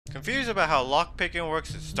Confused about how lockpicking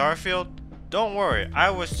works in Starfield? Don't worry, I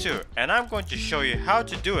was too, and I'm going to show you how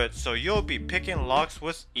to do it so you'll be picking locks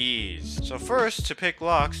with ease. So first, to pick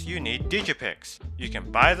locks, you need digipicks. You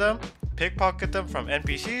can buy them, pickpocket them from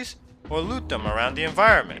NPCs, or loot them around the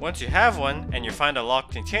environment. Once you have one and you find a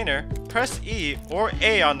locked container, press E or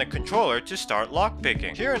A on the controller to start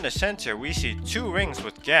lockpicking. Here in the center, we see 2 rings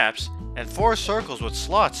with gaps and 4 circles with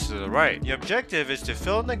slots to the right. The objective is to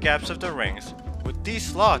fill in the gaps of the rings with these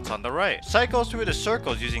slots on the right. Cycle through the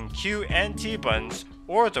circles using Q and T buttons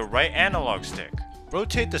or the right analog stick.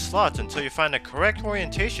 Rotate the slots until you find the correct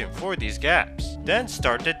orientation for these gaps. Then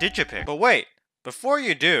start the digipick. But wait, before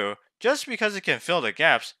you do, just because it can fill the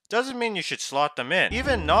gaps doesn't mean you should slot them in.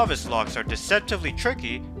 Even novice locks are deceptively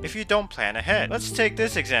tricky if you don't plan ahead. Let's take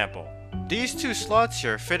this example. These 2 slots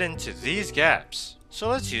here fit into these gaps. So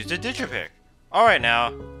let's use the digipick. Alright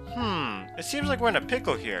now, it seems like we're in a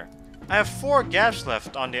pickle here. I have 4 gaps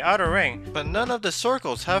left on the outer ring, but none of the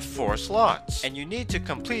circles have 4 slots. And you need to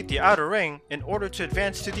complete the outer ring in order to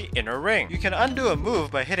advance to the inner ring. You can undo a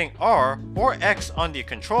move by hitting R or X on the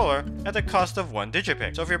controller at the cost of 1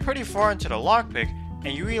 digipick. So if you're pretty far into the lockpick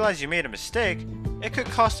and you realize you made a mistake, it could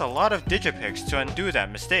cost a lot of digipicks to undo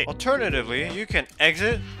that mistake. Alternatively, you can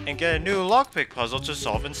exit and get a new lockpick puzzle to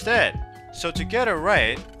solve instead. So to get it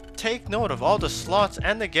right, take note of all the slots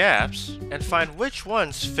and the gaps and find which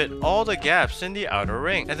ones fit all the gaps in the outer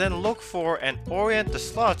ring, and then look for and orient the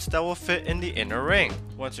slots that will fit in the inner ring.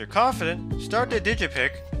 Once you're confident, start the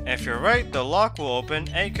digipick, and if you're right, the lock will open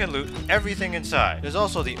and you can loot everything inside. There's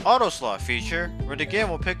also the auto slot feature where the game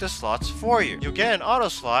will pick the slots for you. You'll get an auto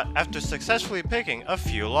slot after successfully picking a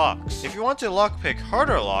few locks. If you want to lockpick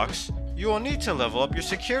harder locks, you will need to level up your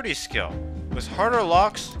security skill. With harder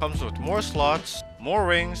locks comes with more slots, more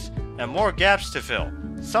rings, and more gaps to fill.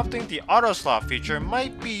 Something the auto slot feature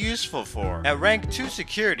might be useful for. At rank 2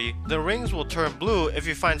 security, the rings will turn blue if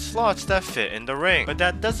you find slots that fit in the ring. But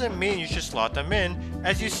that doesn't mean you should slot them in,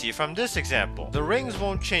 as you see from this example. The rings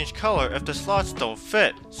won't change color if the slots don't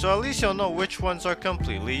fit, so at least you'll know which ones are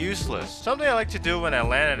completely useless. Something I like to do when I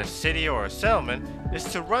land at a city or a settlement is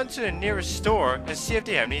to run to the nearest store and see if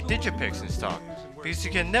they have any digipicks in stock, because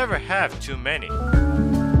you can never have too many.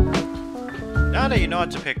 Now that you know how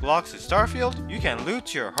to pick locks in Starfield, you can loot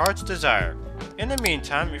to your heart's desire. In the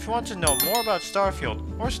meantime, if you want to know more about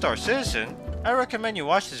Starfield or Star Citizen, I recommend you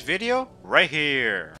watch this video right here.